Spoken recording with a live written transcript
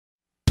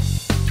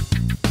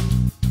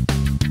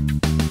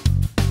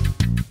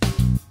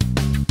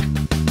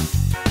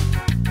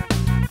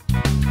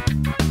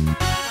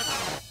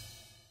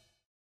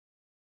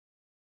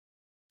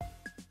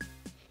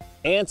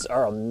Ants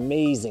are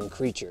amazing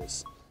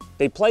creatures.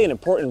 They play an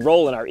important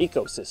role in our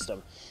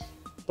ecosystem,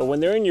 but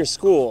when they're in your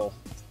school,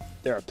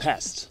 they're a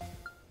pest.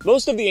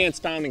 Most of the ants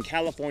found in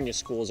California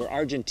schools are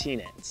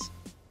Argentine ants.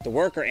 The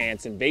worker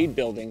ants invade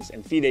buildings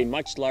and feed a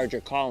much larger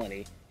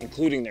colony,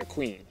 including their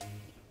queen.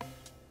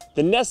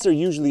 The nests are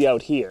usually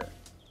out here,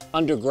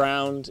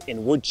 underground,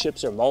 in wood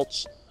chips or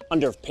mulch,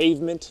 under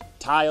pavement,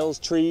 tiles,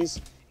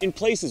 trees, in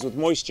places with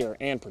moisture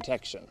and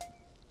protection.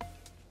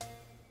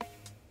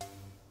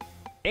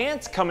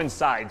 Ants come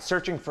inside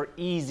searching for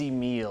easy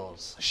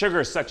meals,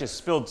 sugars such as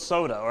spilled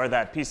soda or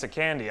that piece of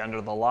candy under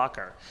the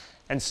locker,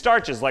 and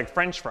starches like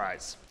French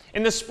fries.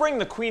 In the spring,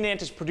 the queen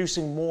ant is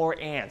producing more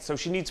ants, so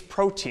she needs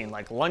protein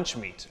like lunch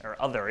meat or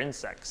other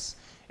insects.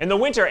 In the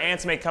winter,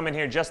 ants may come in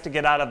here just to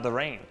get out of the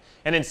rain,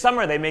 and in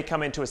summer they may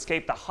come in to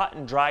escape the hot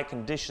and dry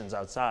conditions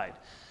outside.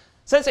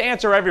 Since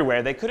ants are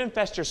everywhere, they could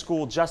infest your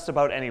school just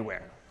about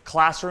anywhere.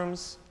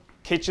 Classrooms,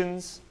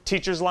 kitchens,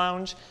 teacher's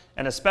lounge,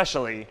 and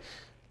especially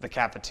the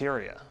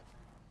cafeteria.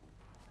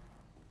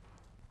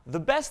 The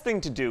best thing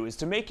to do is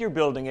to make your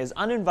building as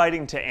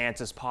uninviting to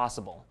ants as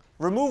possible.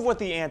 Remove what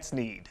the ants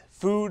need,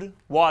 food,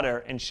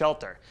 water, and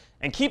shelter,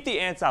 and keep the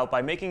ants out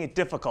by making it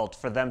difficult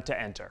for them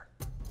to enter.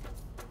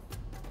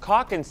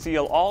 Caulk and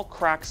seal all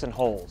cracks and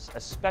holes,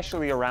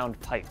 especially around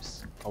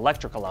pipes,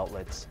 electrical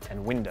outlets,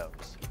 and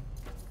windows.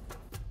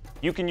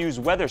 You can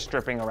use weather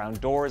stripping around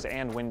doors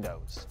and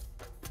windows.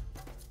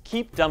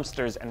 Keep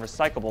dumpsters and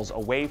recyclables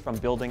away from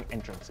building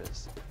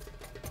entrances.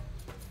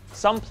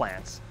 Some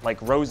plants,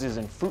 like roses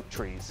and fruit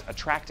trees,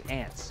 attract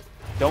ants.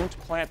 Don't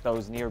plant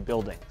those near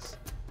buildings.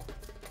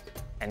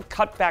 And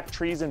cut back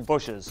trees and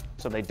bushes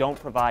so they don't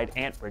provide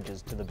ant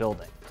bridges to the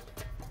building.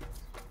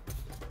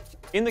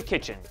 In the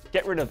kitchen,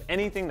 get rid of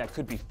anything that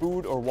could be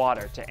food or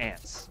water to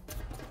ants.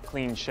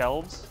 Clean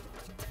shelves,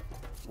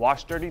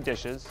 wash dirty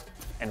dishes,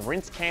 and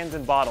rinse cans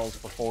and bottles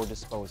before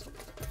disposal.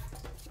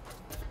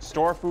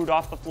 Store food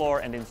off the floor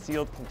and in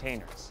sealed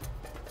containers.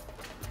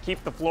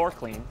 Keep the floor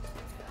clean.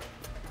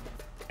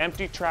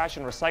 Empty trash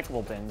and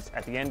recyclable bins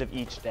at the end of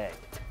each day.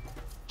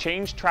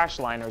 Change trash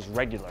liners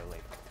regularly.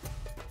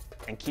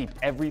 And keep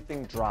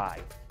everything dry.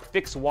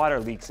 Fix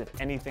water leaks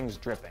if anything's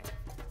dripping.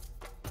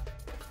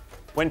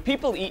 When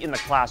people eat in the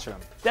classroom,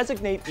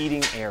 designate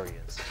eating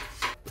areas.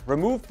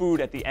 Remove food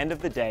at the end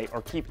of the day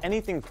or keep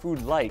anything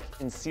food-like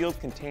in sealed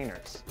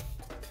containers.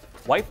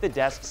 Wipe the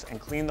desks and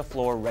clean the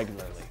floor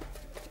regularly.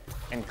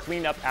 And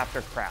clean up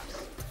after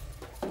crafts.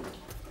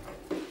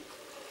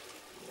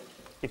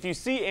 If you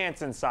see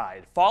ants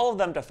inside, follow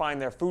them to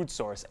find their food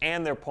source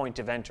and their point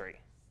of entry.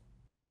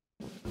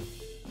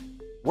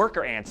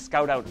 Worker ants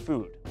scout out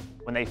food.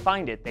 When they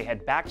find it, they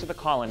head back to the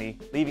colony,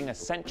 leaving a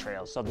scent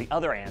trail so the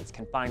other ants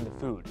can find the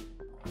food.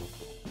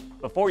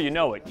 Before you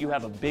know it, you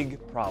have a big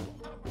problem.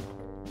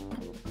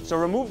 So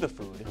remove the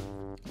food,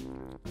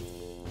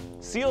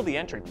 seal the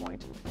entry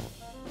point,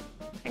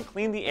 and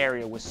clean the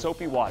area with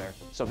soapy water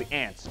so the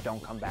ants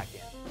don't come back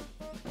in.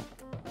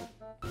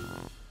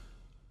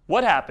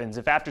 What happens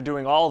if after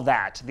doing all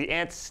that, the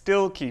ants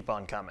still keep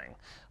on coming?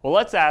 Well,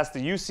 let's ask the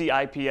UC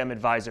IPM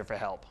advisor for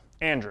help.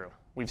 Andrew,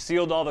 we've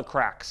sealed all the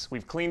cracks,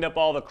 we've cleaned up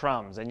all the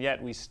crumbs, and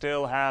yet we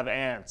still have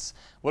ants.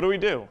 What do we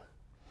do?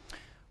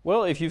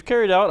 Well, if you've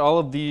carried out all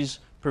of these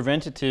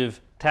preventative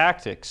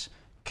tactics,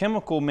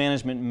 chemical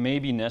management may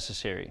be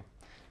necessary.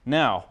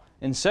 Now,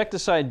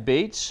 insecticide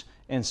baits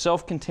and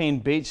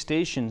self-contained bait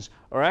stations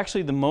are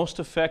actually the most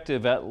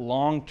effective at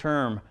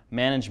long-term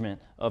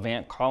management of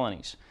ant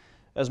colonies.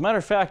 As a matter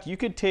of fact, you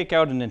could take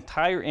out an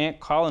entire ant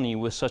colony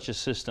with such a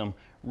system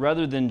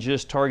rather than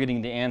just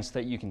targeting the ants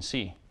that you can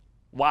see.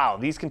 Wow,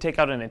 these can take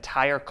out an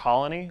entire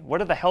colony?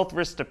 What are the health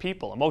risks to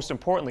people, and most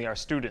importantly, our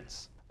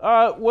students?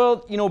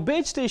 Well,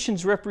 bait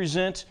stations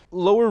represent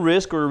lower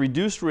risk or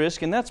reduced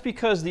risk, and that's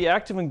because the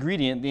active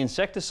ingredient, the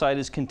insecticide,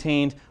 is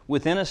contained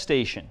within a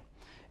station.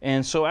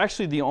 And so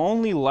actually the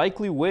only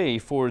likely way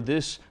for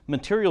this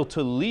material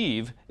to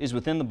leave is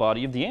within the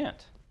body of the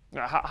ant.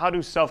 Now, how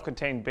do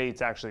self-contained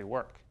baits actually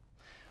work?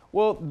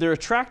 Well, they're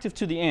attractive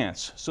to the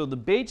ants. So the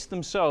baits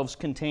themselves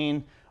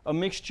contain a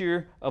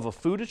mixture of a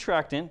food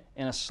attractant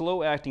and a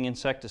slow-acting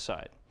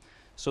insecticide.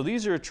 So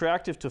these are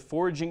attractive to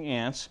foraging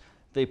ants.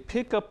 They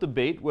pick up the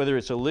bait, whether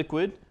it's a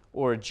liquid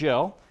or a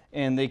gel,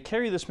 and they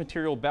carry this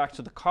material back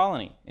to the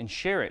colony and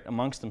share it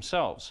amongst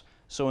themselves.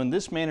 So in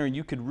this manner,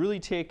 you could really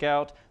take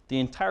out the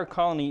entire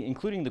colony,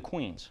 including the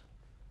queens.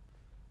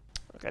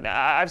 Okay,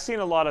 now I've seen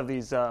a lot of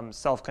these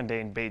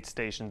self-contained bait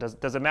stations.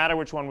 Does it matter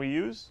which one we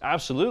use?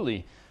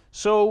 Absolutely.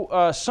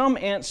 So some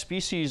ant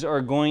species are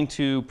going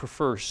to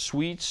prefer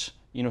sweets,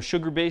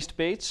 sugar-based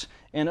baits,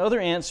 and other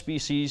ant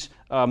species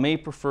may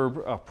prefer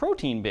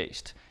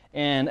protein-based.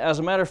 And as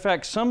a matter of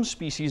fact, some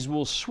species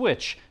will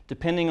switch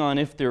depending on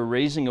if they're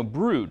raising a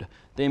brood.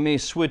 They may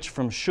switch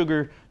from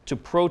sugar to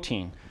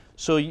protein.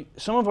 So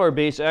some of our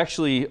baits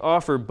actually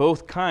offer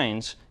both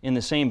kinds in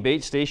the same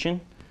bait station.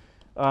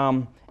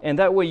 And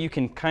that way you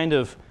can kind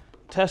of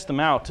test them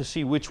out to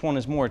see which one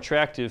is more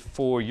attractive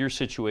for your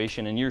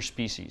situation and your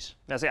species.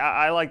 Now see,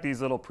 I like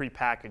these little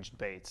pre-packaged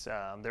baits.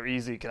 They're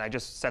easy. Can I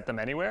just set them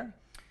anywhere?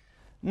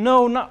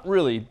 No, not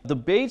really. The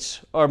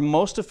baits are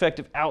most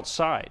effective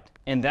outside,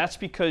 and that's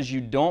because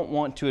you don't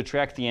want to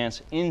attract the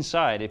ants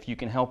inside if you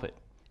can help it.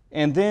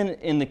 And then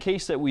in the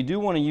case that we do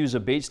want to use a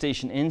bait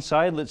station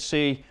inside, let's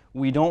say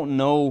we don't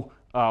know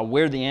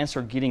where the ants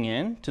are getting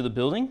in to the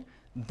building,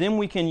 then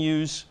we can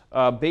use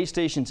bait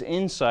stations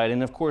inside,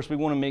 and of course we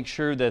want to make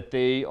sure that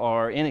they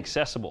are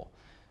inaccessible,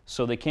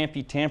 so they can't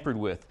be tampered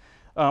with.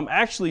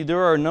 Actually, there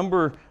are a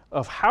number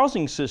of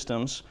housing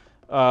systems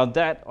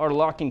that are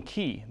lock and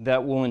key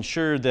that will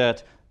ensure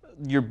that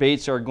your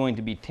baits are going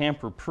to be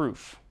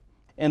tamper-proof.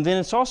 And then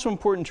it's also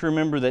important to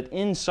remember that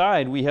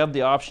inside we have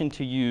the option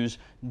to use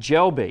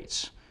gel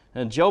baits.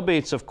 Now, gel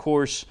baits, of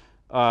course,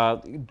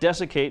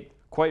 desiccate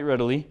quite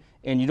readily,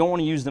 and you don't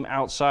want to use them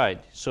outside.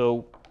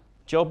 So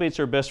gel baits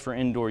are best for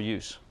indoor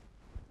use.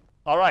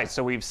 All right,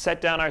 so we've set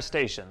down our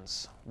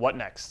stations. What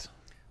next?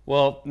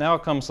 Well, now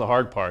comes the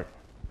hard part.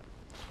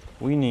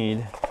 We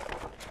need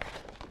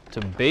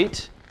to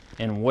bait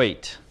and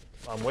wait.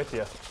 I'm with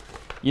you.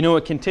 You know,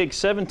 it can take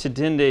 7 to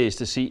 10 days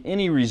to see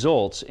any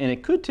results, and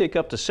it could take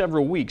up to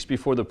several weeks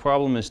before the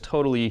problem is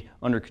totally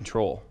under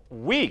control.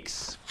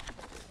 Weeks?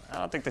 I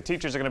don't think the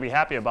teachers are going to be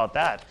happy about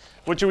that.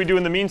 What should we do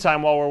in the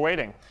meantime while we're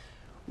waiting?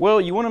 Well,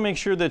 you want to make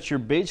sure that your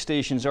bait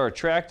stations are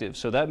attractive,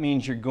 so that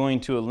means you're going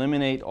to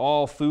eliminate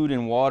all food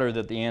and water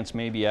that the ants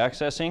may be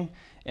accessing.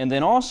 And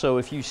then also,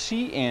 if you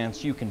see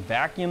ants, you can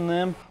vacuum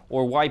them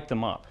or wipe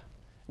them up.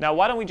 Now,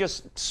 why don't we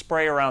just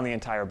spray around the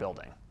entire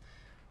building?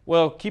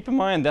 Well, keep in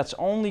mind that's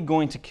only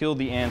going to kill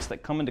the ants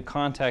that come into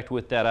contact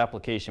with that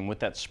application, with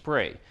that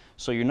spray.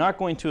 So you're not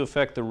going to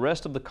affect the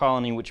rest of the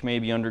colony, which may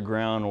be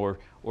underground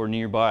or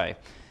nearby.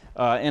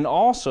 And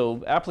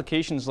also,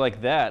 applications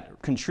like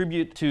that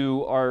contribute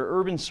to our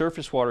urban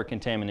surface water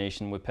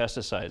contamination with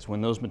pesticides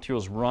when those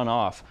materials run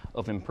off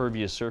of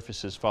impervious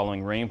surfaces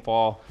following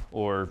rainfall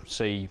or,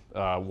 say,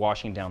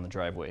 washing down the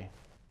driveway.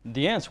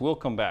 The ants will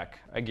come back,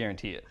 I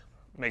guarantee it.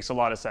 Makes a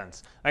lot of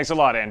sense. Thanks a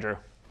lot, Andrew.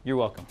 You're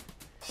welcome.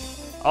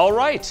 All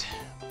right,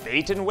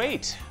 bait and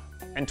wait.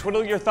 And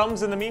twiddle your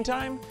thumbs in the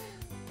meantime?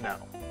 No,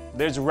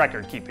 there's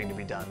record keeping to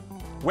be done.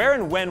 Where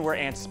and when were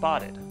ants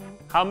spotted?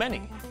 How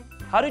many?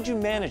 How did you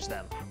manage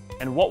them?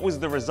 And what was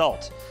the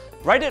result?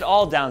 Write it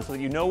all down so that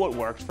you know what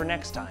worked for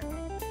next time.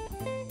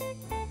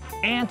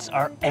 Ants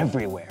are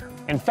everywhere.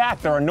 In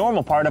fact, they're a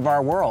normal part of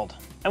our world.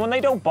 And when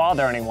they don't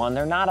bother anyone,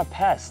 they're not a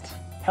pest.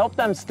 Help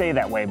them stay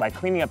that way by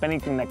cleaning up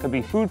anything that could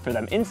be food for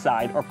them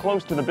inside or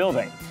close to the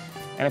building.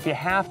 And if you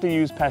have to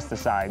use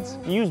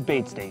pesticides, use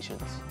bait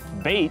stations.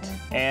 Bait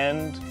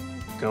and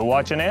go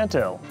watch an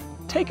anthill.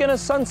 Take in a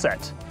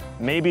sunset.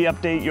 Maybe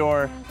update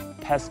your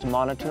pest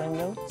monitoring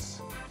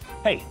notes.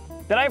 Hey,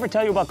 did I ever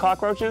tell you about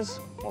cockroaches?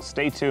 Well,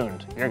 stay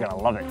tuned. You're gonna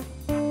love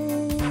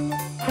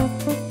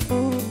it.